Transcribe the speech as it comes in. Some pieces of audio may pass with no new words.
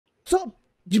What's up,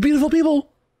 you beautiful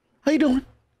people? How you doing?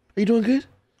 Are you doing good?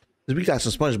 We got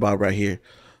some SpongeBob right here.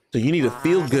 So you need to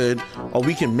feel good, or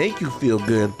we can make you feel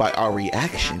good by our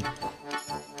reaction.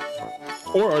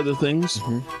 Or other things.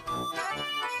 You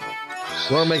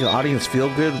want to make an audience feel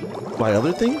good by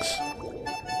other things?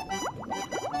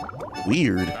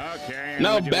 Weird. Okay,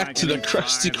 Now back to the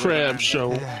Krusty Krab show.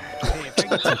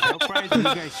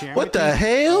 What the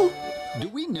hell? Do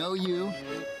we know you?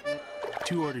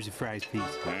 2 orders of fries, please.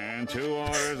 And 2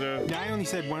 orders of... No, I only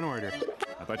said 1 order.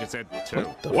 I thought you said 2.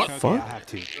 What the What? Okay, fuck? I'll have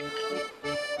 2.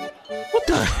 What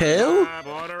the hell?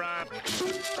 Order up.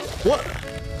 What?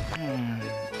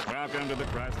 Welcome to the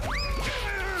crust.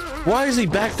 Why is he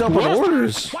backed up on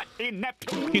orders? What inept...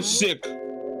 He's sick.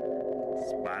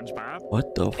 SpongeBob?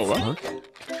 What the what? fuck?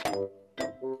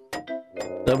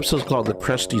 The episode's called The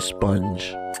Krusty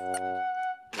Sponge.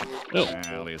 Oh.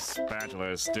 Well, his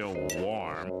spatula is still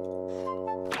warm.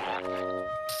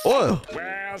 Oh!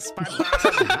 Well,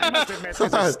 SpongeBob, I must admit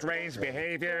this is strange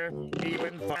behavior,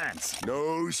 even for ants.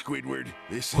 No, Squidward,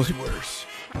 this is worse.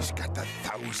 He's got the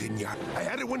 1,000-yard. I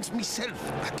had it once myself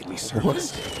back in me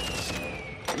service days.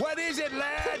 What is it,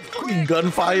 lad? Quick,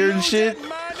 Gunfire and shit?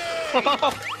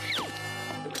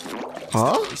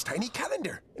 Huh? His tiny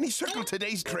calendar, and he circled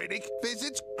today's critic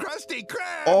visits Krusty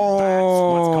Krab.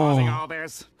 What's causing Oh! all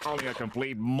this? Only a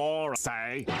complete moron,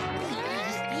 say.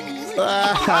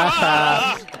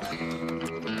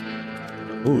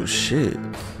 Oh shit!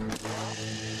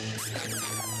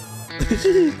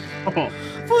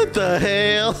 What the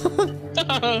hell?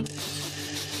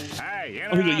 Hey, you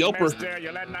Oh, he's a know, yelper. mister,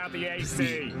 you're letting out the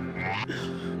AC.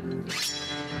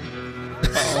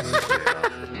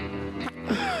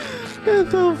 What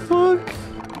the fuck?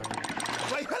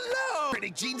 Why, hello,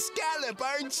 critic Gene Scallop,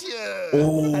 aren't you?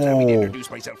 Oh. Allow me to introduce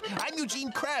myself. I'm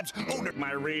Eugene Krabs, owner.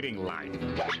 My reading light.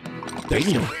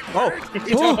 Damn!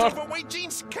 It's overweight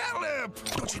Gene Scallop.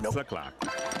 Don't you know? The clock.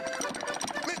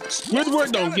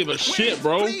 Squidward don't give a shit,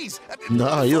 bro. Please,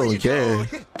 Nah, you don't before care.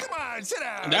 go, Come on, sit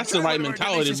down. That's the Try right one of our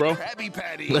mentality, delicious bro. Krabby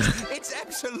Patties. It's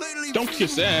absolutely Don't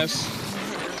kiss ass.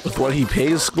 With what he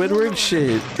pays Squidward?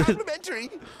 Shit. complimentary.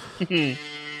 Hmm.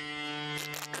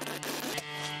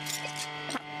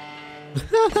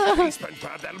 Hey,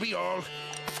 SpongeBob, that'll be all.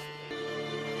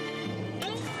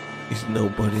 He's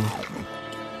nobody.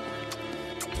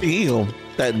 Ew,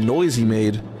 that noise he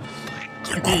made.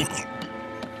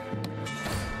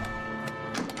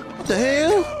 What the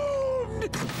hell?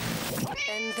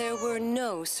 And there were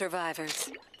no survivors.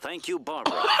 Thank you,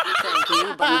 Barbara. Thank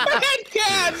you, Bob.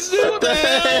 Cats, what the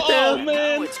hell? Oh, Now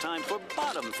man. it's time for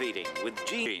bottom feeding with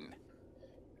Gene.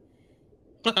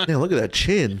 Man, look at that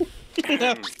chin.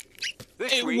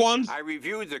 This Hey, week, once- I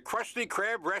reviewed the Krusty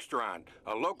Krab restaurant,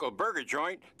 a local burger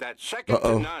joint that's second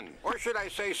Uh-oh. to none. Or should I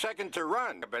say second to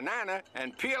run? A banana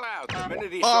and peel out the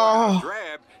minute he Oh. saw how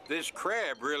drab this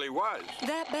crab really was.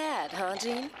 That bad, huh,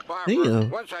 Gene? Barbara, Damn.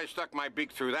 once I stuck my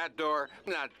beak through that door,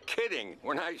 I'm not kidding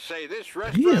when I say this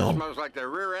restaurant Damn. smells like the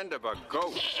rear end of a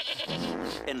goat.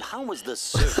 And how was the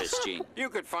service, Gene? You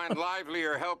could find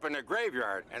livelier help in a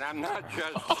graveyard, and I'm not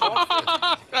just salty.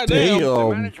 God damn. The Damn.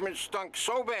 management stunk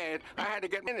so bad, I had to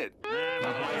get in it.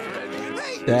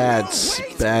 That's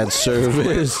bad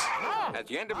service. At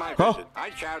the end of my Huh? visit, I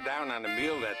chowed down on a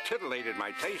meal that titillated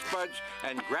my taste buds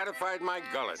and gratified my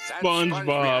gullet. That SpongeBob. sponge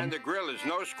behind the grill is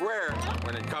no square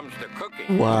when it comes to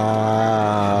cooking.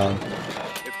 Wow.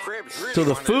 If Cribs really So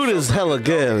the wanted food to is soak hella up the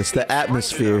good. dough, It's the he'd sponge it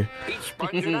atmosphere. up. He'd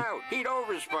sponge it out. He'd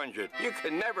over-sponge it. You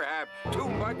can never have too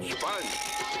much sponge.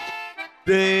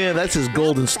 Damn, that's his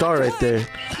golden star right there.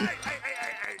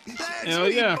 That's Hell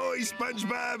me, yeah. boy,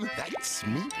 SpongeBob. That's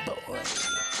me, boy.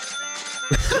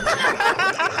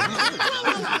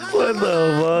 What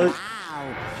the fuck?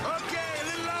 Okay, a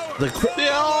little lower. The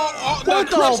What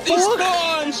the Krusty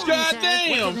fuck? Sponge, god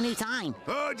damn. Any time.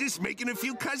 Oh, just making a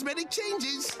few cosmetic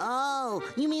changes. Oh,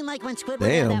 you mean like when Squidward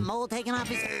Damn. had that mole taken off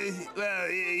his... Well,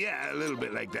 yeah, a little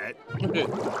bit like that.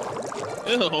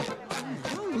 Ew.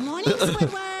 Morning,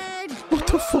 Squidward! What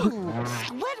the fuck?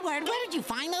 Squidward, where did you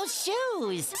find those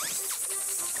shoes?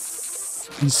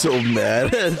 I'm so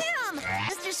mad.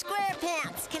 Mr.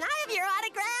 SquarePants, can I have your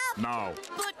autograph? No.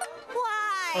 But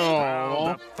why?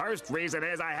 Oh. The first reason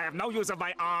is I have no use of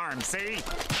my arm, see? Hey,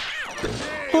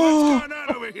 what's going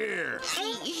on over here?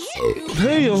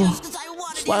 Damn. Just as I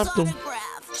wanted Slapped his him.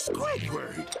 autograph.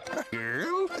 Squidward.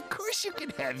 Girl? Of course you can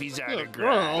have his Girl.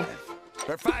 autograph.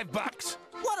 For $5.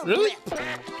 What a Really? whip.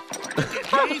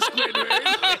 Hey,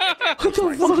 Squidward. What the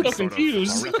I'm fuck?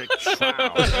 confused. Horrific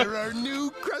shroud. There are new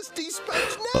crusty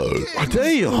sponge napkins.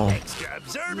 Damn. Extra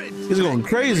observant. He's going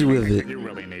crazy with it. You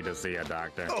really need to see a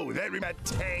doctor. Oh, that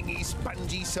tangy,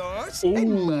 spongy sauce.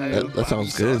 That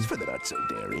sounds good. For the not so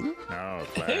daring. Oh,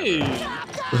 Hey.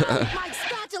 My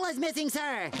spatula's missing,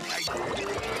 sir.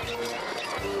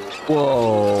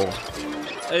 Whoa.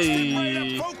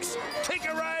 Hey. Folks, take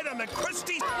a ride on the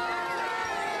crusty.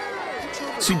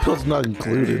 Seatbelt's not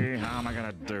included. How am I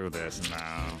gonna do this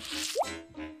now?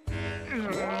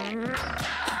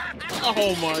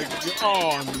 Oh my god.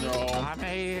 Oh no.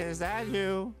 Mommy, is that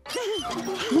you?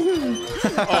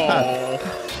 Oh.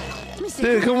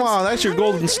 Dude, come on. That's your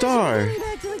golden star.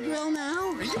 Back to the grill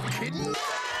now. Are you kidding?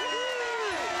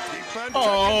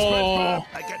 Oh.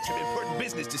 I got some important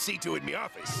business to see to in my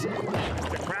office.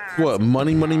 What?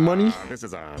 Money, money, money? This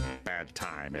is a bad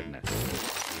time, isn't it?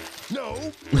 No.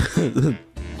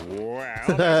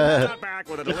 Well, there's one back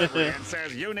with a delivery and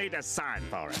says you need to sign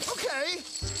for it. Okay.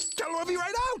 Tell him I'll be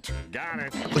right out. Got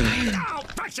it. Oh,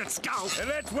 push it, skull. And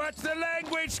let's watch the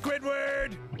language,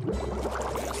 Squidward.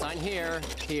 Sign here,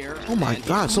 here. Oh my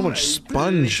god, so much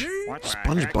sponge. What the heck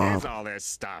SpongeBob. is all this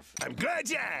stuff? I'm glad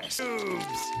you asked. Oops.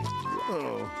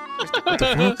 Oh, What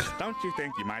the fuck? don't you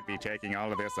think you might be taking all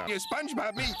of this up? You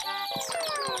SpongeBob me.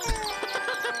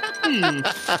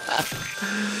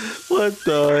 What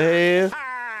the hell?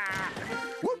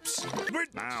 Whoops.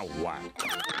 Now what?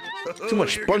 Too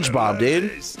much SpongeBob,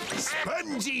 dude.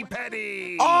 Spongy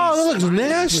patty. Oh, that looks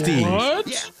nasty. What?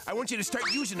 Yeah, I want you to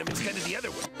start using them instead of the other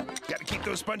one. Gotta keep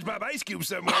those SpongeBob ice cubes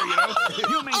somewhere, you know?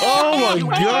 You mean Oh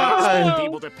my god.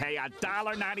 people to pay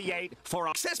 $1.98 for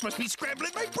a Success must be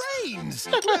scrambling my brains.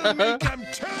 We'll make them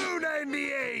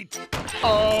 $2.98.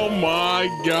 Oh my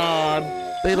god.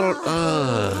 They don't,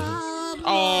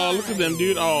 Oh, look at them,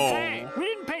 dude. Oh. We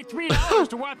didn't pay $3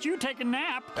 to watch you take a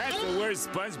nap. That's the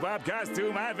worst SpongeBob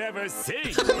costume I've ever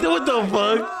seen. What the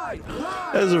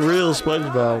fuck? That's a real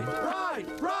SpongeBob.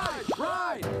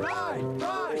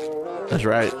 That's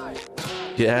right.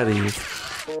 Get out of here.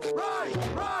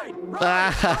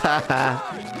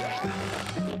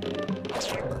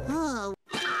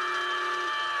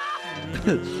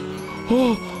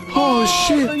 Oh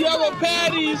shit. The yellow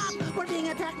patties. We're being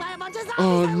attacked by a bunch of zombies.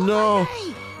 Oh no.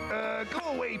 Go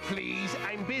away, please.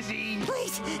 I'm busy.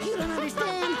 Please, you don't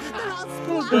understand. They're all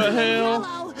What the squat hell?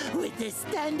 yellow with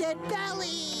distended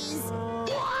bellies.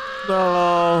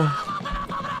 No.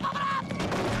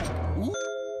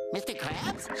 Mr.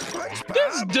 Krabs?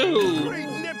 This dude. Great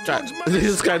Neptune's God, money.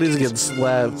 this guy needs to get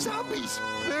slapped. Zombies.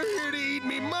 They're here to eat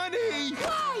me money.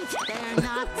 Right! They're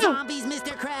not zombies,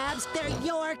 Mr. Krabs. They're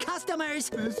your customers.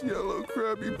 This yellow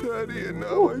Krabby Patty, and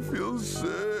now I feel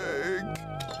sick.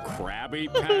 Krabby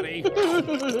Patty.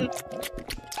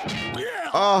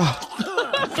 Oh.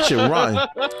 Shit, run.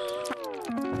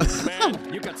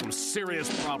 Man, you got some serious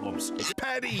problems.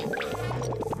 Patty.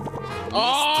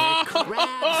 Oh. Krabs, what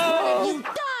have you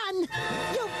done?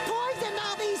 You poisoned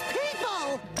all these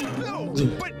people. No,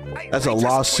 but That's a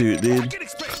lawsuit, dude. I can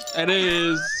explain. It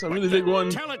is a really big one.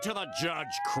 Tell it to the judge,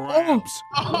 Krabs.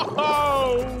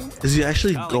 Oh. Is he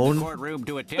actually going? Courtroom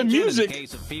to attention music. in the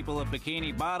case of people of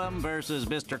Bikini Bottom versus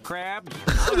Mr. Krabs.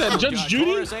 Is that Judge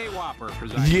Judy? Horace A. Whopper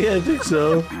presiding. Yeah, I think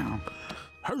so.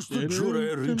 Has the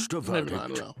jury reached a I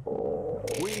don't know.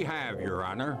 We have, Your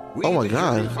Honor. Oh my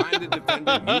God. Find the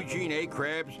defendant Eugene A.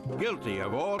 Krabs guilty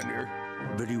of all.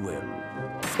 Very well.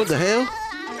 What the hell?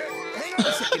 Hang on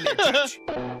a second there, Judge.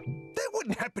 That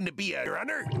wouldn't happen to be Your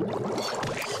Honor.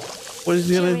 What is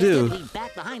he gonna do? Be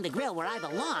back behind the grill where I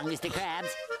belong, Mr. Krabs.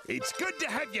 It's good to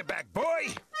have you back, boy.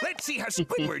 Let's see how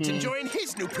Squidward's enjoying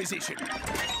his new position.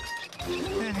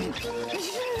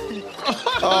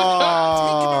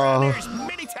 Oh. As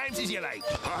many times as you like.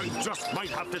 I just might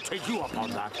have to take you up on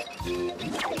that.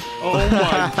 Oh my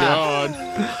god.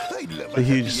 I love A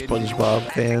huge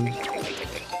SpongeBob fan.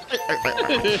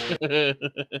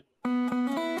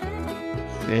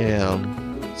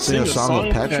 Damn. Sing a song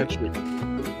with Patrick.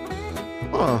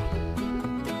 Huh.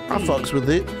 I fucks with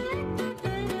it.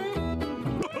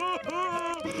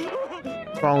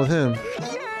 What's wrong with him?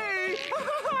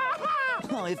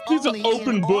 Oh, if He's an only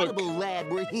open the book. Audible lab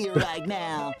were here right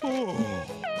now.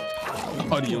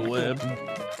 Audio lab.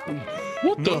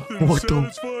 What the? What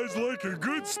the? Satisfies like a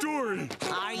good story.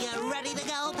 Are you ready to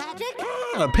go, Patrick?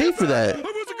 I gotta pay for that. I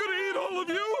wasn't gonna eat all of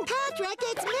you. Patrick,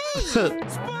 it's me!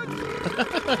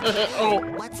 Oh,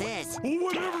 What's this?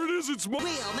 Whatever it is, it's my.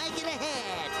 We'll make it a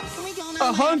hit. We don't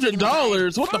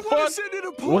 $100. What the I want fuck? to send in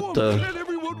a poem, What the? and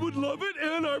everyone would love it,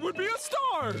 and I would be a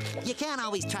star. You can't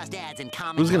always trust ads and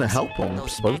comments. Who's gonna help him?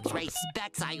 Those SpongeBob? X-ray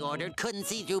specs I ordered couldn't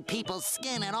see through people's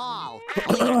skin at all.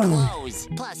 Only their clothes.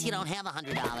 Plus, you don't have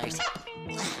 $100.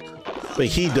 But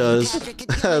he does.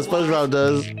 SpongeBob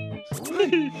does.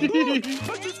 I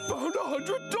just found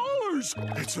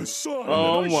 $100. It's a sign.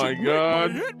 Oh that I my should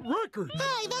God. make my hit record.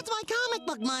 Hey, that's my comic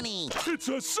book money. It's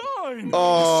a sign.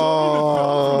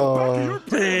 Oh,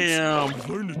 Damn. I've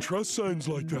learned to trust signs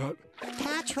like that.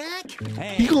 Patrick?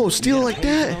 Hey, you gonna steal you like gonna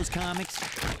pay for that? those comics?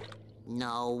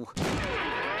 No. Can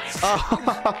I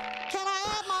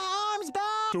have my arms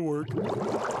back? To work.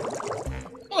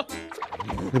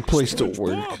 The place to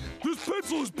work. Bob, this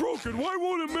pencil is broken. Why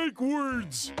won't it make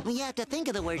words? You have to think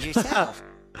of the words yourself.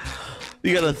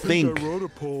 You gotta I think. wrote a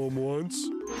poem once.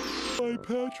 By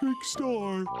Patrick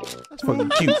Star. That's fucking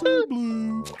cute.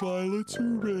 Blue, violets are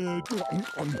red.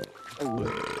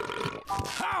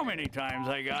 How many times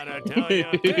I gotta tell you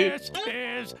this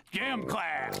is gym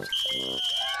class?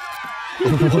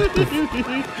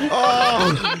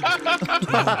 Oh,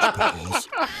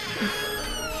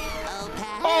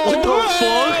 Oh, what the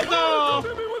fuck?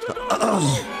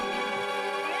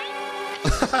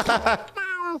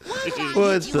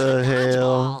 What the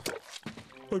hell?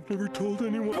 I've never told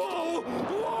anyone. Oh,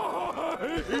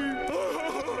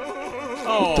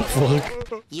 Oh,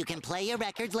 Fuck. you can play your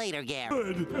records later, Gary.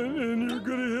 good. And you're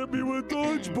gonna hit me with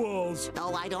dodgeballs.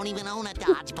 Oh, I don't even own a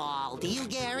dodgeball. Do you,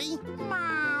 Gary?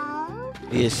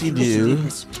 Yes, you do.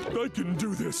 I can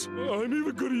do this. I'm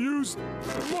even gonna use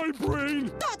my brain.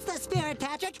 That's the spirit,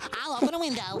 Patrick. I'll open a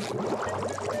window.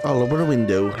 I'll open a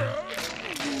window.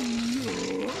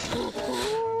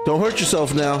 Don't hurt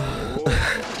yourself now.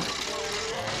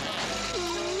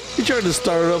 You trying to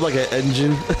start it up like an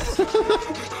engine.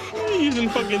 he's using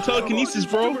fucking telekinesis,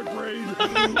 bro.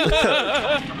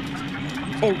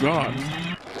 Oh God.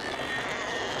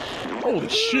 Holy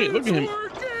shit! Look at him.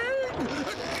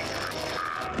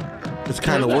 It's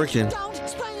kind of working. Don't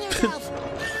sprain yourself.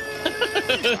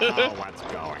 Oh, what's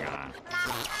going on?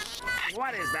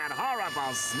 What is that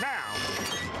horrible smell?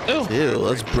 Ew,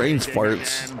 that's brains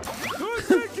farts. Good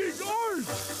thinking, Art.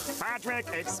 Patrick,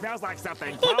 it smells like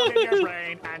something crawled in your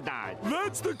brain and died.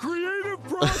 That's the creative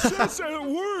process at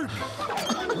work.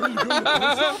 Ready to go to the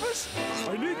post office?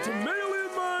 I need to mail in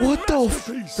my What the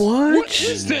masterpiece. fuck? What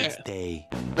is that? Day.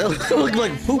 That looked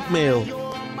like poop mail.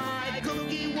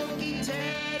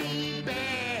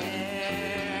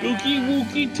 Wookie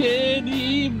wookie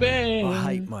teddy bear. I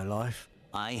hate my life.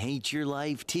 I hate your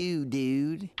life too,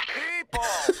 dude. People,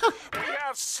 we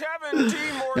have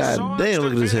 17 more God songs damn,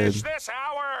 look to at his finish head. this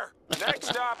hour.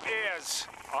 Next up is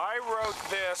I Wrote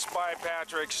This by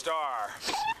Patrick Star.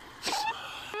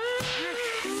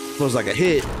 Looks like a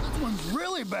hit. This one's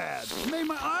really bad. It made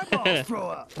my eyeballs throw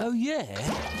up. Oh yeah.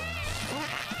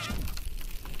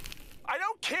 I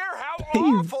don't care how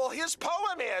awful his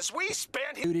poem is. We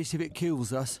spent Do this if it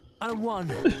kills us. And a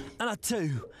 1, and a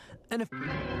 2, and a.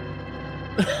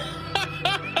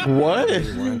 What?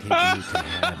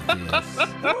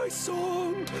 My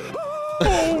song.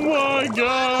 Oh my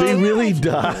God. They really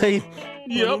died?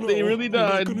 Yep, they really You're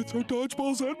not died. gonna throw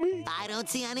dodgeballs at me? I don't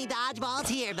see any dodgeballs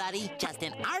here, buddy. Just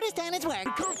an artist and his work.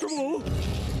 Comfortable.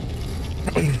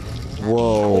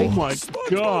 Whoa. Oh my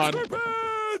God.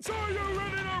 SpongeBob, are you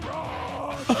ready to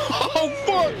rock? Oh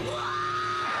fuck.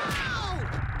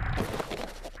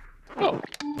 Oh.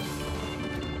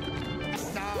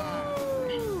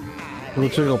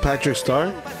 Looks like a Patrick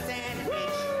Star?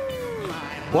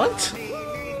 What?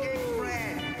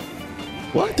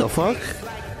 What the fuck?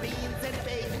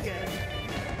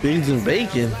 Beans and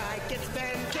bacon?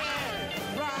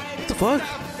 What the fuck?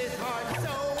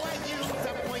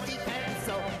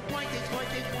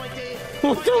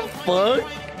 What the fuck?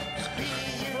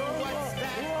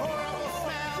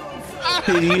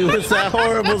 He was that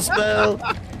horrible spell.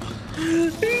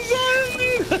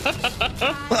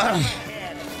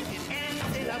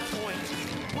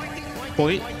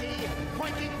 Point.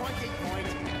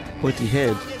 Pointy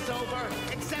head.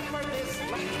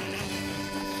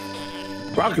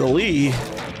 Broccoli.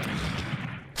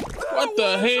 What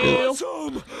the hell?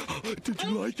 Awesome. Did you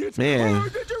like it? Man. Oh,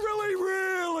 did you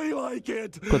really like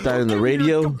it? Put that in the I'll give you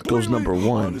radio, a goes number completely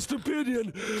 1. honest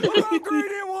opinion. How great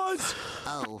it was.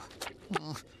 Oh.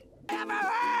 Never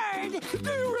heard! Do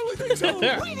you really think so?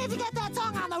 We need to get that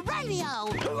song on the radio.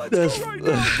 Let's That's- go right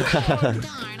now.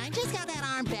 Darn, I just got that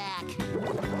arm back.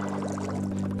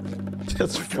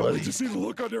 That's Can't funny. wait to see the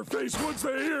look on their face once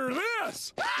they hear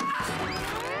this.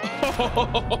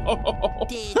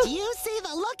 Did you see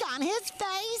the look on his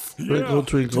face? Twinkle,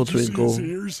 twinkle, Did you see twinkle. his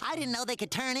ears? I didn't know they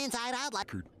could turn inside out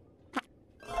like.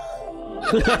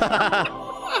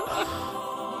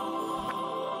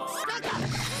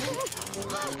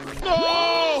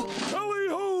 No! Tally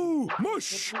ho!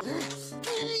 Mush!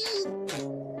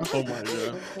 Oh my God.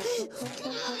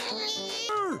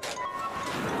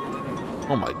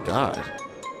 Oh my god.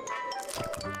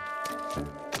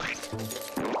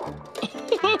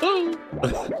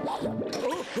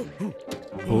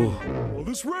 Oh, well,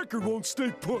 this record won't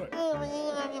stay put.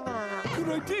 Good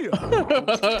idea.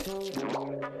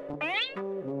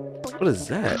 What is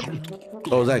that?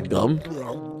 Oh, is that gum?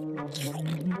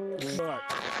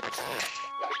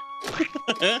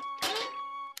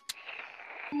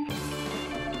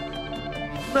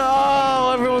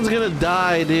 No, everyone's gonna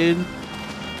die, dude.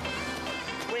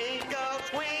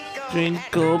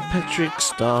 Twinkle, Patrick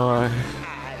Star.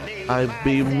 I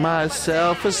be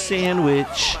myself a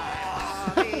sandwich.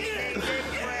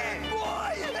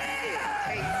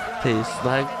 Tastes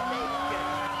like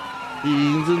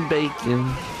beans and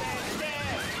bacon.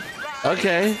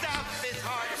 Okay.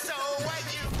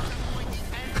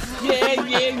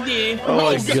 Yeah. Oh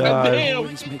my god. Damn.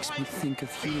 Always makes me think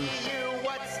of you.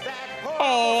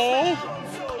 Oh.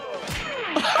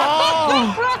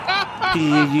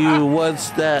 Hear you, what's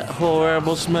that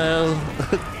horrible smell?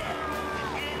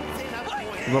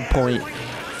 The point.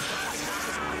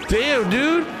 Damn,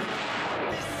 dude.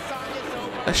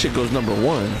 That shit goes number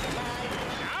 1.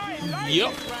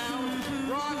 Yep.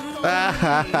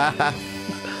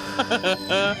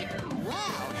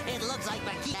 It looks like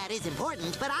that is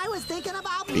important, but I was thinking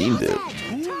about Beamed music.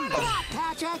 it. Turn it up,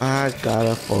 Patrick. I got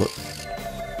a foot.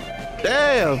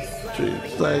 Damn.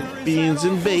 It's like beans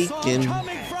and bacon.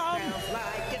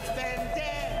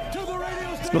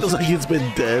 Smells like it's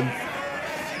been dead.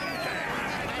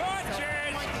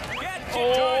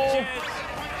 Oh.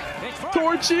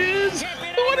 Torches.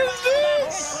 What is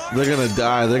this? They're gonna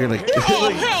die. They're gonna. Oh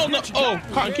hell no! Oh,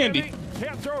 cotton candy.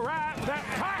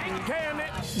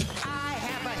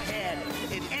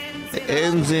 It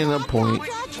ends in a point.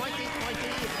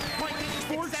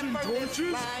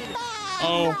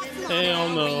 Oh hell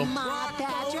no!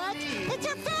 Patrick, it's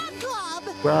your fan club.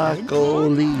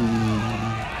 Broccoli.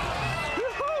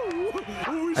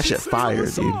 That shit fire,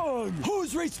 dude.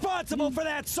 Who's responsible for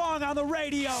that song on the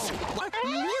radio?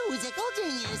 Musical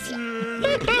genius.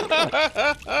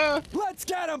 Let's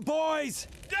get him, boys!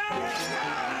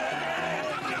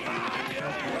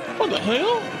 What the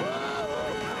hell?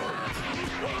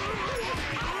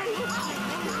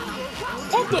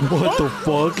 What the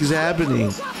fuck is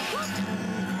happening?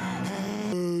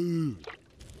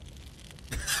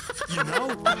 You know,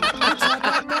 it's not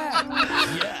that bad.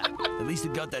 Yeah, at least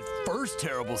it got that first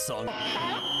terrible song.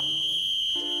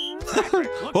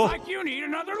 Looks like you need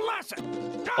another lesson.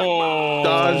 Oh.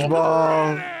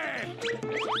 Dodgeball.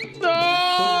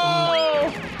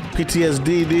 No.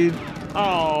 PTSD, dude.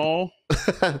 Oh.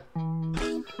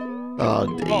 Oh,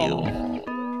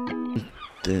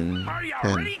 damn. Are you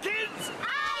ready, kids?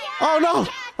 Oh, no.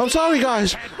 I'm sorry,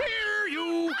 guys.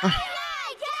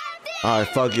 All right,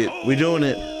 fuck it. We doing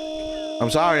it. I'm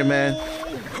sorry, man.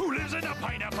 Who lives in a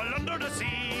pineapple under the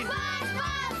sea?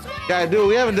 Gotta do it.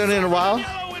 We haven't done it in a while.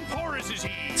 Yellow and porous is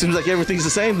he. Seems like everything's the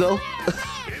same, though.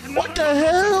 What the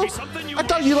hell? I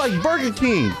thought you liked Burger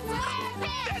King.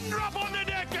 Then drop on the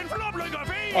deck and flop like a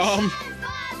fish.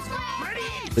 Ready?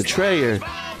 Betrayer.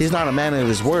 He's not a man of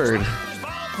his word.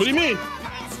 What do you mean?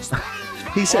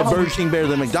 He said Burger King better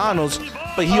than McDonald's,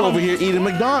 but he over here eating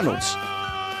McDonald's.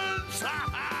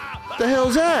 The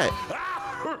hell's that?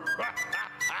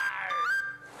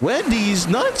 Wendy's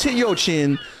nuts hit your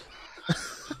chin.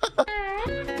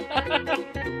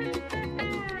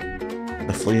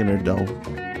 The flea in her dome.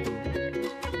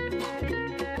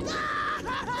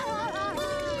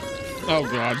 Oh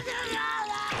god.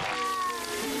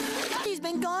 He's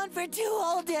been gone for 2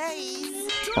 whole days.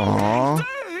 Aww.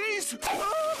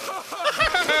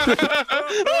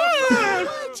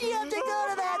 Why'd you have to go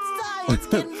to that science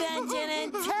convention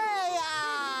in Tejas?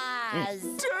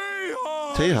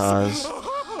 Tejas.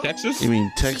 Texas? You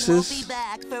mean Texas? We'll be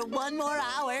back for 1 more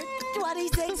hour,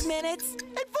 26 minutes,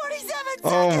 and 47 seconds.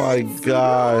 Oh my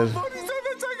god.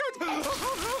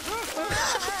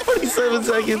 47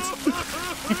 seconds.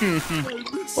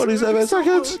 47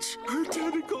 seconds. Her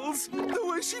tentacles, the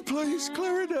way she plays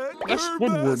clarinet, That's her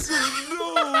Squidward. massive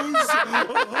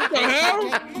nose. What the hell?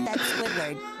 That's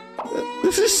Squidward.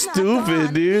 This is He's not stupid,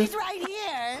 gone. dude. He's right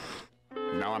here.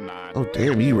 No, I'm not. Oh,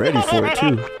 damn, you ready for it,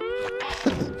 too.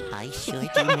 I sure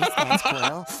do miss that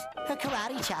squirrel. Her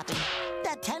karate chopping.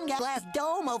 That 10-glass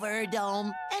dome over her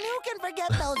dome. And who can forget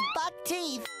those buck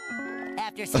teeth?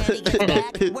 After Sandy gets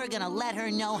back, we're gonna let her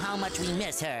know how much we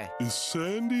miss her. Is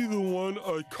Sandy the one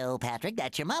I Oh, Patrick,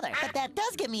 that's your mother. But that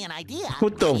does give me an idea.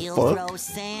 What the We'll fuck? throw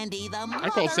Sandy the I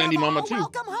call Sandy mother of Mama all too.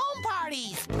 Welcome home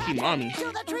parties. She mommy.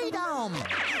 To the tree dome.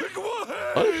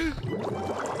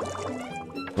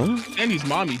 Sandy's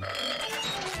mommy.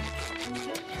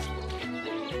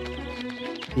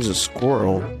 He's a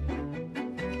squirrel.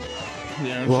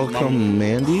 Yeah, welcome,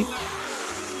 Mandy.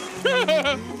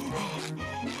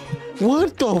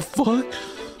 What the fuck?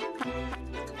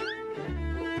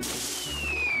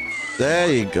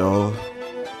 There you go.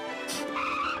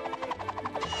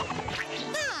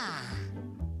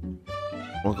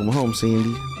 Welcome home,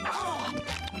 Sandy.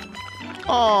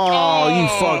 Oh, you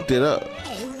fucked it up.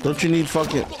 Don't you need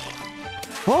fucking...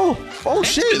 Oh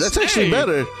shit, that's actually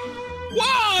better.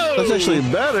 Whoa! That's actually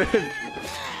better.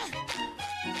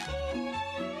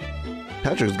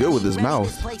 Patrick's good with his mouth.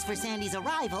 This place for Sandy's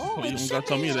arrival. Oh, you don't gotta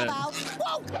tell me that.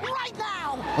 Whoa, right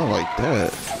now. I like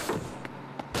that.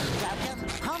 Welcome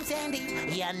home, Sandy.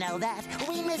 You know that.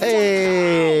 We miss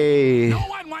Hey. No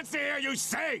one wants to hear you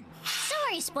sing.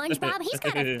 Sorry, SpongeBob. He's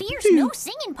got a fierce no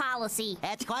singing policy.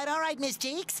 That's quite all right, Miss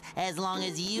Cheeks. As long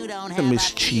as you don't have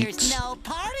Miss a Cheeks. fierce no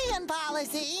partying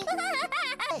policy.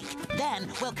 Then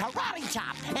we'll karate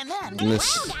chop, and then...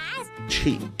 Miss Wow, guys.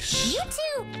 Cheeks. You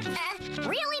two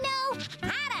really know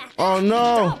how to Oh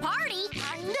no. party.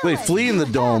 Wait, flea in the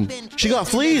dome. She got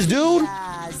fleas, dude.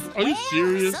 Are you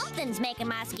serious? Something's making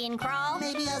my skin crawl.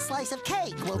 Maybe a slice of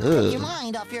cake will Ugh. take your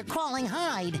mind off your crawling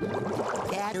hide.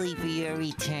 Sadly for your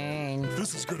return.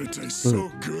 This is gonna taste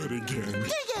so good again.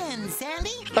 Dig in, Sandy.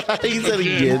 He said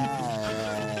again.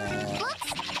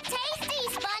 Looks tasty,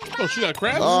 SpongeBob. Oh, she got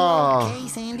crabs? Oh. Hey,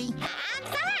 Sandy. I'm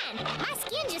fine. My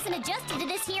skin just isn't adjusted to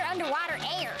this here underwater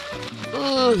air.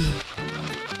 Oh.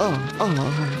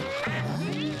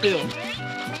 Ew.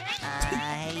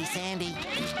 Hey, Sandy.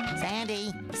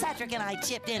 Sandy, Cedric and I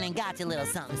chipped in and got you a little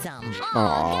something, something.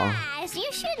 Oh, guys,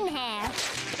 you shouldn't have.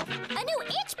 A new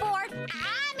itch board.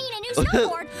 I mean, a new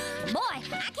snowboard. Boy, I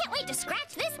can't wait to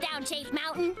scratch this down Chase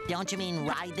Mountain. Don't you mean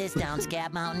ride this down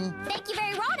Scab Mountain? Thank you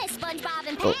very much, SpongeBob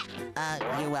and Pat.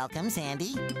 You're welcome,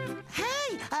 Sandy.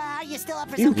 Hey, are you still up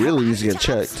for He some really needs to karate get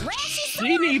chops? checked.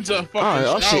 She needs a fucking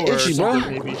Oh, shit, shower or itchy, bro.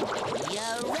 something, maybe. You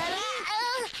ready?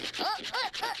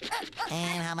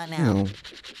 And how about now? No.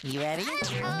 You ready?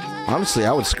 Honestly,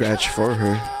 I would scratch for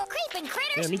her. Creeping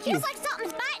critters. Yeah, me too. Feels like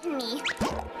something's biting me.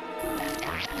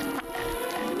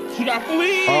 She got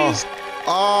fleas.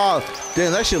 Oh,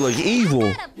 damn, that shit look evil.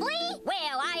 A flea?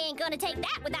 Well, I ain't gonna take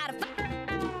that without a fight.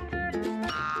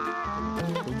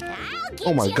 I'll get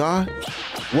Oh my you. god.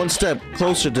 One step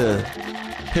closer to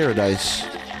paradise.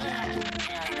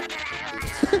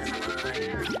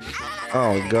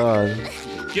 Oh god.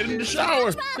 Get in the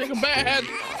shower. Take a bath.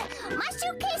 My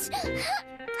suitcase.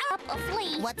 A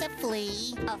flea. What's a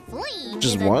flea? A flea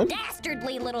Just is one? a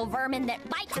dastardly little vermin that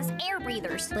bites us air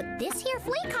breathers. But this here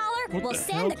flea collar What will the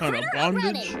send the hell kind of critter a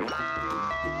bondage? running.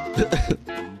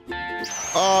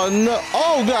 Oh no.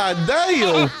 Oh god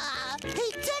damn.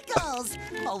 He tickles.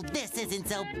 Oh, this isn't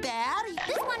so bad.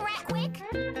 This one right quick.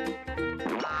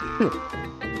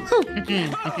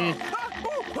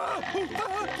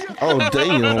 Oh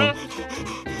damn.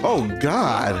 Oh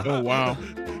god. Oh, wow.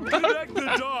 Connect the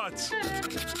dots.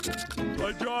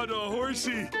 I got a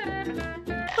horsey.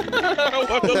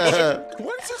 What the fuck?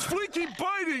 Why does this flea keep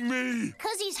biting me?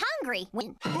 Cause he's hungry. I've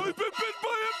been bit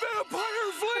by a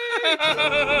vampire flea!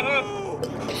 Oh,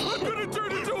 I'm gonna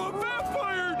turn into a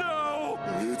vampire now!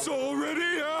 It's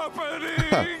already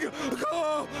happening!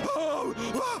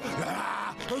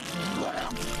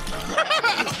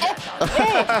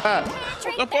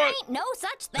 Patrick, the there fuck? ain't no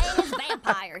such thing as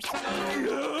vampires.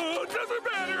 Doesn't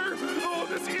matter! Oh,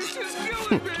 this itch is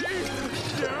killing me!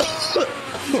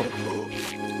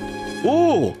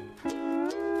 Ooh.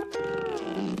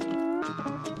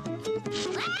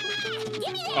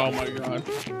 Give me that. Oh, my God.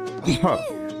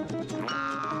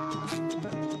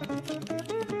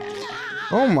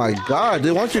 Oh my god,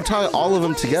 dude, why don't you tie all of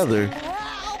them together? I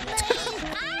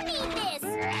need this.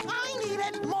 I need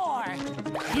it more.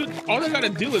 Dude, all they gotta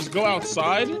do is go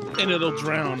outside and it'll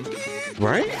drown.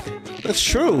 Right? That's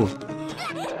true.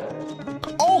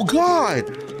 Oh god!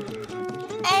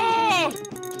 Oh!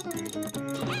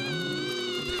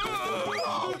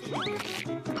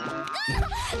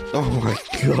 Oh my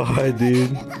god,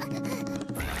 dude.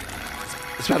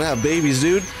 It's about to have babies,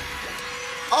 dude.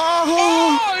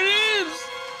 Oh! Oh, it is!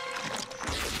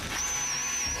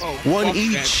 Oh, One fuck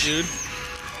that, each. dude.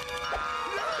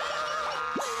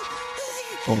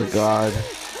 Oh my god.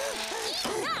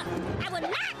 I would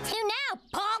not to now,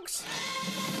 pogs.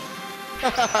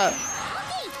 Okay,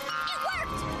 it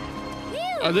worked.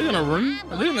 Phew. Are they gonna run?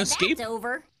 Are they gonna That's escape?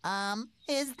 over.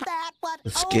 Is that what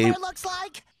Escape. over looks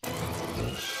like?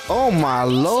 Oh my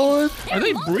lord. Are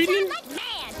they Wolves breeding? run like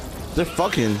mad. They're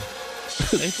fucking.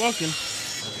 They fucking.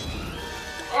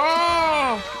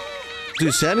 Oh!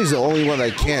 Dude, Sandy's the only one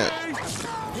that can't.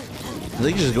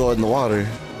 They can just go in the water.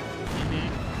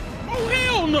 Oh,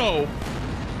 hell no.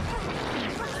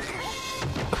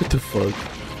 What the fuck?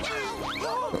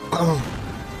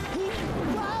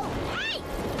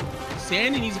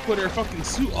 Sandy needs to put her fucking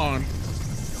suit on.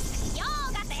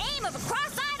 Y'all got the aim of a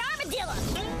cross-eyed armadillo.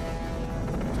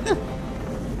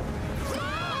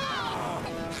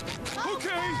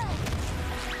 Okay.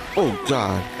 Oh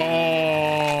God.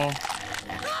 Oh.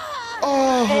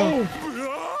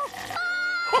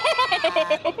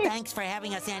 Thanks for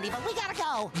having us, Andy, but we gotta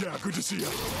go. Yeah, good to see you.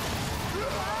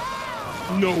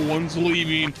 No one's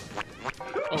leaving.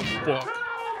 Oh fuck.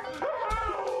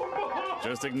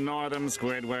 Just ignore them,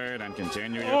 Squidward, and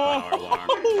continue your power walk.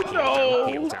 No.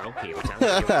 Heel toe, heel toe,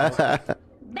 heel toe.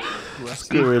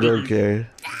 Squidward don't care.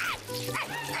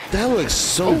 That looks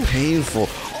so painful.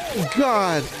 Oh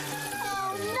God.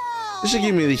 This should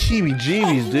give me the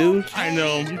heebie-jeebies, dude. I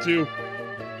know, me too.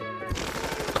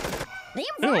 Them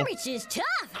varmints is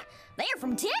tough. They're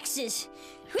from Texas.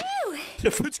 Whew.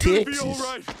 They're from It's gonna be Texas. all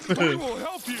right. We will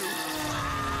help you.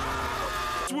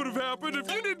 This would have happened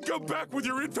if you didn't come back with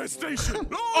your infestation.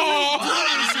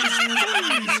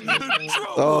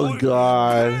 Oh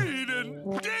God. Pain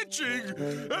and itching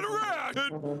and rat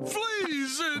and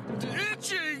fleas and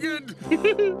itching and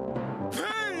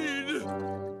pain.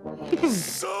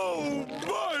 So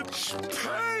much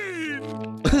pain.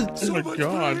 So my much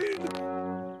God. pain.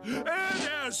 And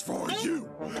as for you,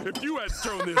 if you had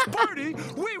thrown this party,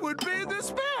 we would be in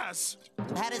this mess.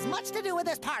 Had as much to do with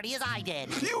this party as I did.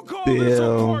 You call this a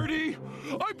Damn. party?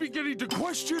 I'm beginning to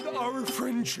question our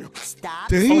friendship. Stop.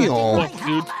 Damn. smoking Oh, my dude.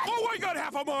 helmet. Oh, I got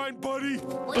half a mind, buddy.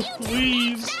 Will you two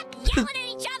Please. stop yelling at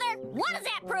each other? What does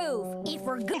that prove? If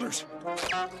we're good. Shoulders.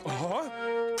 Uh-huh.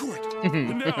 Good.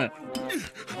 Now,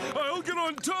 I'll get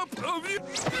on top of you.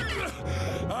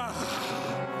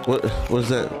 What was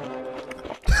that?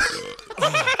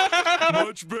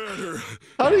 Much better.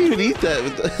 How do you even eat that?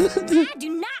 I do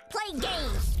not play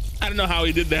games. I don't know how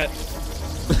he did that.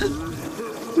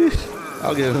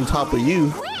 I'll get on top of you.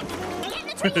 Quick, get in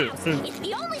the treehouse. It's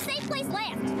the only safe place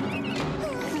left.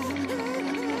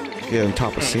 Get on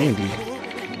top of Sandy.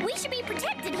 We should be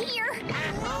protected here.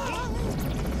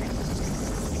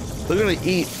 They're gonna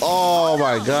eat. Oh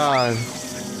my God.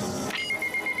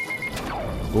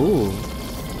 Ooh.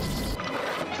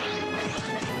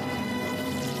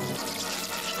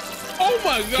 Oh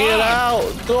my God. Get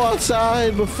out. Go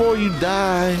outside before you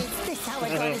die. Is this how we're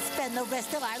going to spend the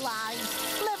rest of our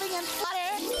lives? Living in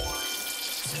clutter?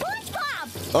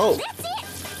 SpongeBob. Oh. That's it.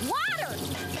 Water.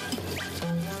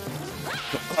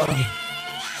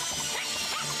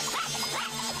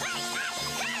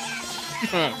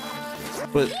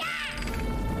 But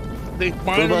They about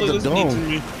finally the listened dome? to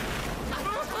me.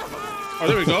 Oh,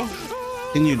 there we go.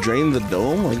 can you drain the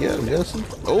dome? I guess. I'm guessing.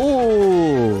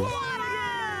 Oh.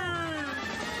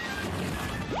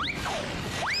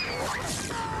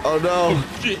 Oh no.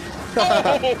 Shit.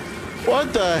 Oh.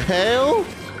 What the hell?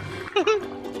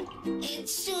 It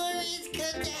sure is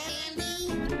good to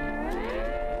Andy.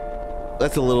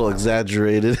 That's a little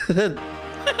exaggerated.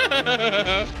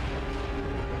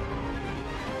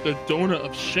 The donut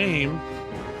of shame.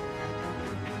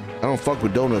 I don't fuck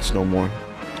with donuts no more.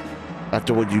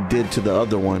 After what you did to the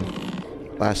other one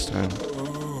last time.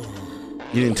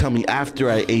 You didn't tell me after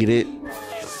I ate it.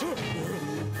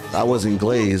 I wasn't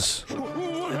glazed.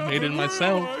 I made it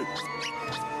myself.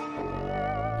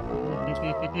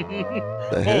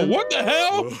 The Oh, hell? what the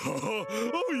hell?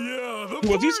 Oh yeah, the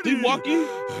Was he party. sleepwalking?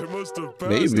 I must have passed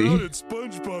Maybe. out in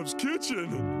SpongeBob's kitchen.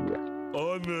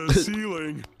 On the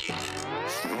ceiling.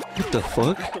 What the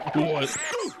fuck? What?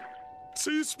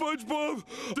 See, SpongeBob?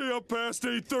 Stay up past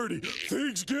 8:30.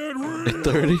 Things get real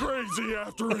 8:30? crazy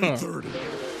after 8:30.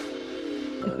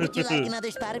 Would you like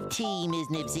another spot of tea, Ms.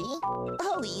 Nipsey?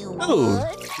 Oh, you Oh.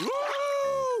 would? Woo!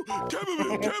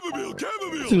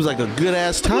 Chamomile! Seems like a good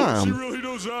ass She time. really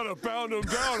knows how to pound them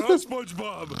down, huh,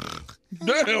 SpongeBob?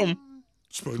 Damn.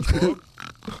 SpongeBob?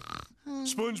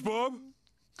 SpongeBob?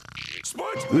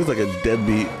 SpongeBob! Looks like a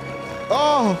deadbeat.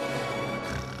 Oh!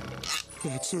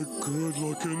 That's a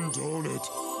good-looking donut.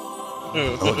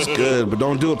 Oh, it's good, but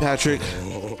don't do it, Patrick.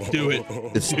 Do it.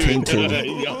 It's Do tainted. it.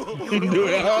 Yeah. Do it. Do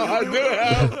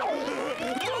it.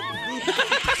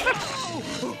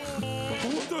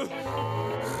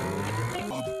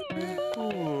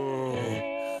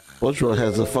 SpongeBob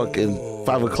has a fucking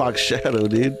 5 o'clock shadow,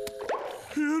 dude.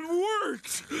 It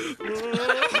worked!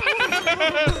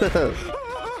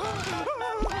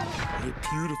 A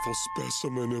beautiful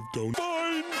specimen of donut.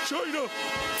 Fine China!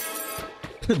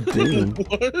 Damn.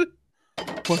 What?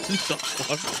 What the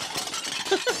fuck?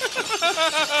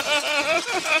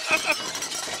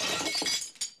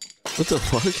 What the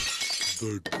fuck?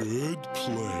 The good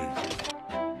play.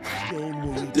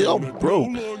 They all broke.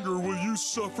 No longer will you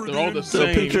suffer They're all the The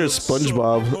same. picture of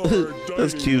SpongeBob.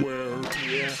 That's cute.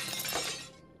 Yeah.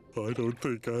 I don't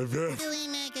think I've ever. Do we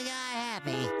make a guy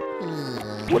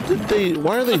happy? What did they?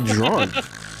 Why are they drunk?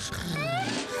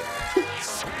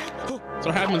 So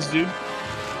what happens, dude?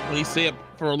 When you stay up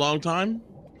for a long time,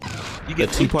 you The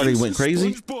get tea party went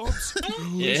crazy.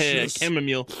 Yeah,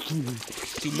 chamomile.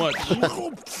 Too much.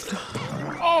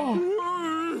 Oh.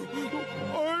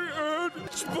 I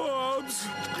ate SpongeBob's.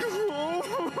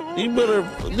 You better.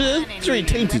 That's very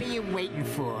tainted. What are you waiting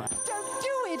for? Don't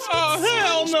do it. Oh,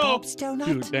 hell no. Bob's donut.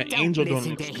 Dude, that Don't angel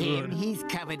listen donut to is him. good. He's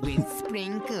covered with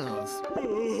sprinkles.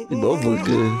 They both look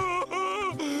good.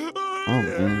 Oh,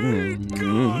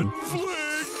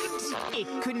 It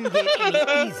couldn't get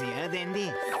any easier than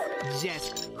this.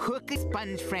 Just hook a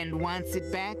sponge friend wants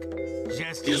it back.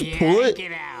 Just pull yank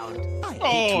it. it out.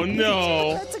 Oh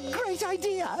no. That's a great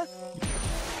idea.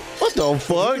 what the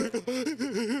fuck?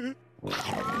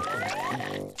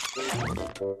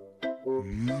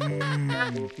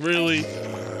 Really?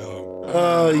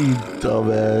 Oh, you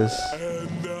dumbass.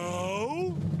 And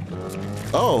now?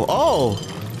 Oh.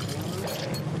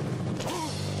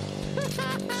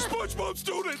 SpongeBob's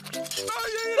doing it!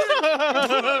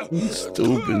 I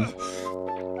Stupid.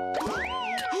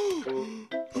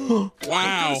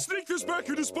 Wow. ate it! Sneak this back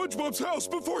into SpongeBob's house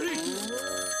before he...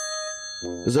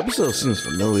 This episode seems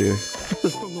familiar.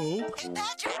 Hello?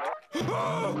 Patrick!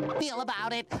 Feel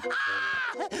about it.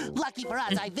 Lucky for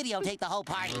us, I videotaped the whole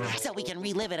party so we can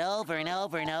relive it over and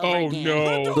over and over Oh again.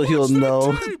 no. So he'll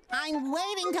know. I'm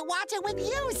waiting to watch it with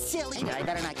you, silly. I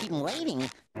better not keep him waiting.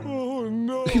 Oh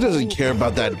no! He doesn't care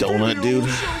about that donut, dude.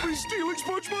 Show me stealing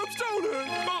SpongeBob's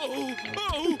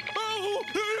donut!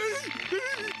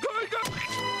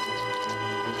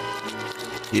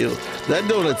 Ew. That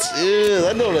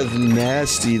donut's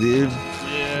nasty, dude.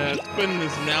 Yeah, spit in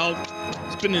his mouth,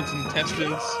 spit in his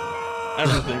intestines,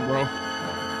 everything, bro.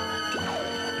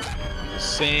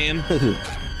 Sand.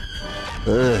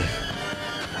 Ugh.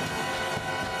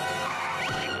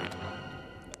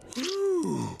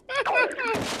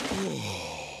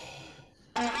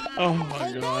 Oh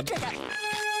my god.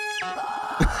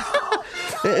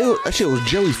 Ew, that shit was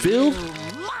jelly filled.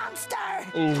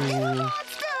 Monster! Ooh.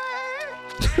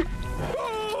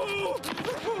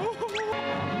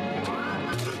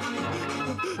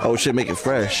 Oh shit, make it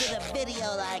fresh. The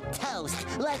video like toast.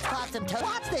 Let's pop some toast.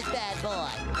 Watch this bad boy.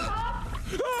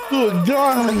 Oh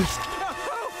god.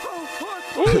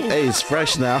 Hey, it's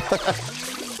fresh now.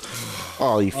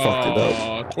 Oh, you fucked it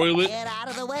up. Toilet. Get out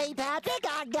of the way, Patrick.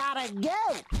 I gotta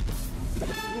go.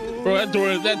 Bro,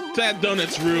 that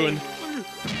donut's ruined.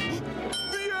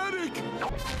 The attic!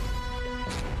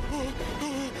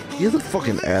 You're the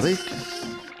fucking attic?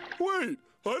 Wait,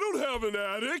 I don't have an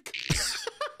attic!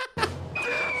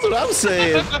 That's what I'm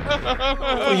saying.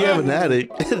 Oh, you have an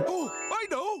attic. Oh, I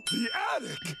know! The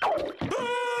attic!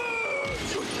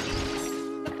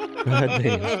 Goddamn.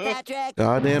 Hey, Patrick.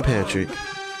 Goddamn Patrick.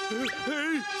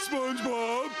 Hey,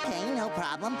 SpongeBob! Okay, no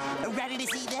problem. Ready to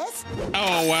see this?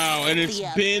 Oh wow, and it's The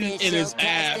been in official his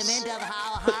ass. testament of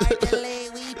how heartily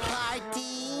we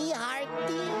party,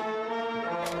 hearty.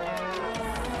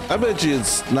 I bet you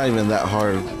it's not even that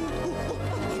hard.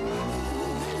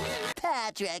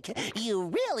 Patrick, you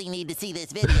really need to see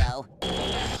this video.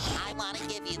 I want to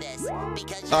give you this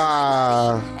because you're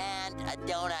Ah. my buddy, and a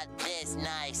donut this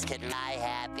nice could lie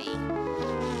happy.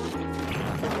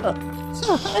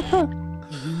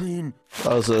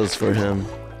 Oh, so it's for him.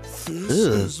 This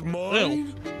Ugh. is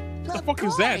mine? What the fuck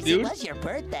is that, Of course, dude? It was your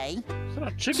birthday. Is that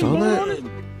a chicken Saw bone that? on it?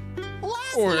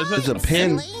 Last Or is night, It's a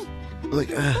pin. silly. Like,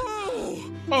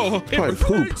 Oh, probably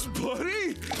poop. Thanks,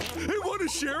 buddy! Hey, want to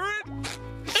share it?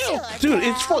 Sure, Dude,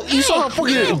 it's you saw how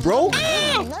fucking it broke?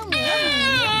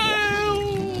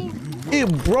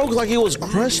 It broke like it was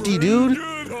crusty, dude.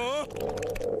 Good, huh?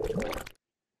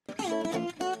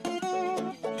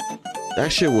 That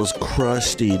shit was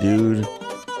crusty, dude.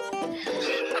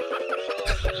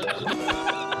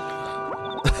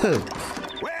 Well,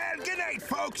 good night,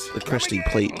 folks. The crusty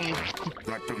plate.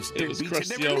 Got those it was deadbeats in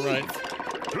crusty, the alright.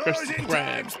 Crusty Closing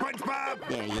crab. time, SpongeBob.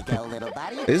 There you go, little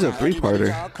buddy. It is a Now three-parter.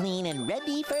 everybody's all clean and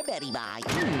ready for Betty Bye.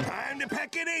 Time to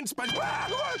pack it in,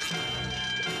 SpongeBob.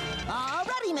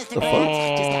 Alrighty, Mr. The Krabs.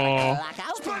 fuck? Just gotta clock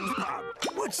out.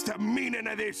 SpongeBob, what's the meaning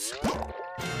of this?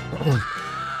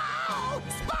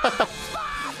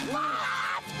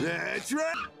 That's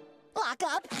right. Lock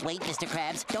up. Wait, Mr.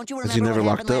 Krabs. Don't you Has he remember never what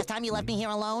locked happened up? last time you left me here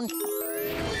alone?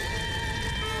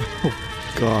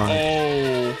 God.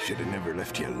 Oh. Should have never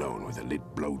left you alone with a lit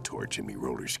blowtorch and me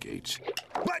roller skates.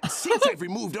 But since I've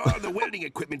removed all the welding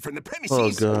equipment from the premises,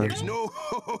 Oh, God. there's no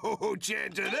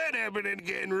chance of that happening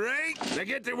again, right? Now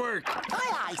get to work.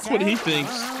 That's what he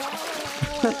thinks.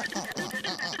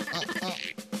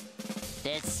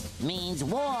 This means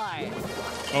war.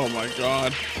 Oh my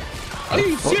God. Are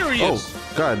you serious?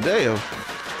 Oh, God damn.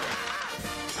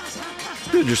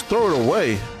 Dude, just throw it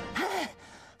away.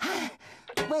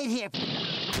 Wait here.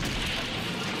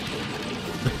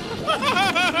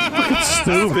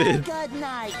 Stupid. Good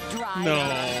night, driver.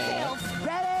 No.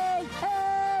 Ready?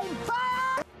 Aim,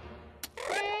 fire!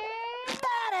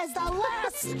 That is the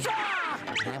last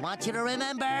straw. I want you to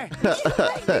remember. You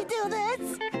make me do this.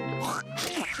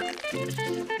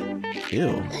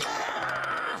 Ew.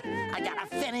 I gotta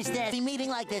finish this. A meeting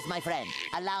like this, my friend.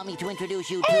 Allow me to introduce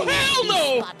you to hell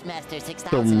no! Spotmaster 6000.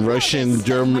 Some Russian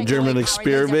German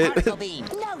experiment.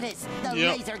 Notice the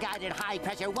laser-guided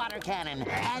high-pressure water cannon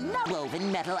and no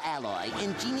woven metal alloy,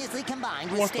 ingeniously combined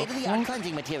with What the state-of-the-art fuck?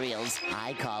 cleansing materials.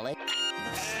 I call it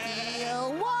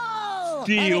steel wool.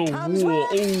 Steel And it comes wool.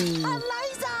 with Ooh. a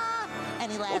laser.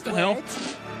 Any last the hell?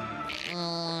 words?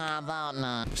 About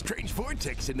none. Strange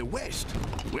vortex in the west.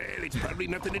 Well, it's probably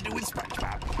nothing to do with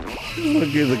SpongeBob. Look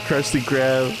at the Krusty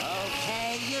Krab.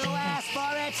 Okay, you asked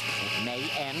for it. It may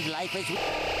end life as we...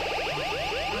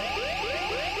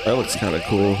 That looks kind of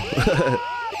cool.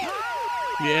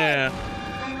 Yeah.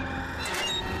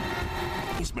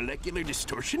 Is molecular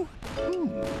distortion?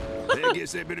 I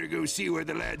guess I better go see where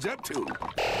the lad's up to.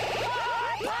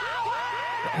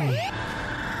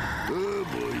 Oh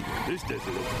boy, this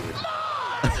doesn't look good.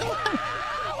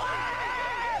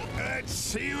 Let's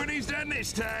see what he's done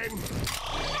this time.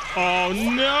 Oh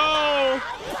no.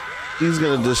 He's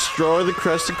gonna destroy the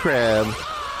Krusty Krab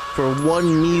for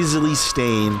one measly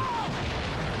stain.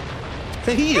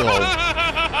 Heal.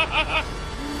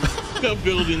 The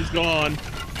building's gone.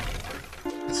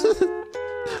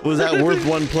 Was that worth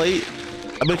one plate?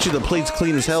 I bet you the plate's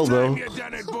clean as hell, though. You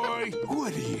done it, boy.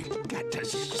 What do you got to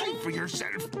say for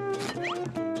yourself?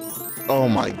 Oh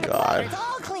my God. It's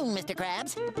all clean, Mr.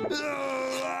 Krabs.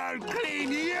 Oh, I'll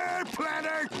clean your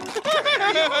platter.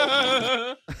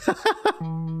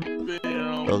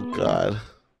 Damn. Oh God.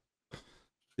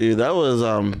 Dude, that was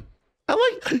I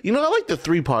like the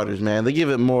 3-parters, man. They give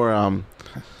it more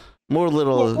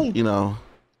little,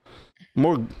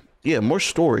 more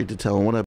story to tell in one episode.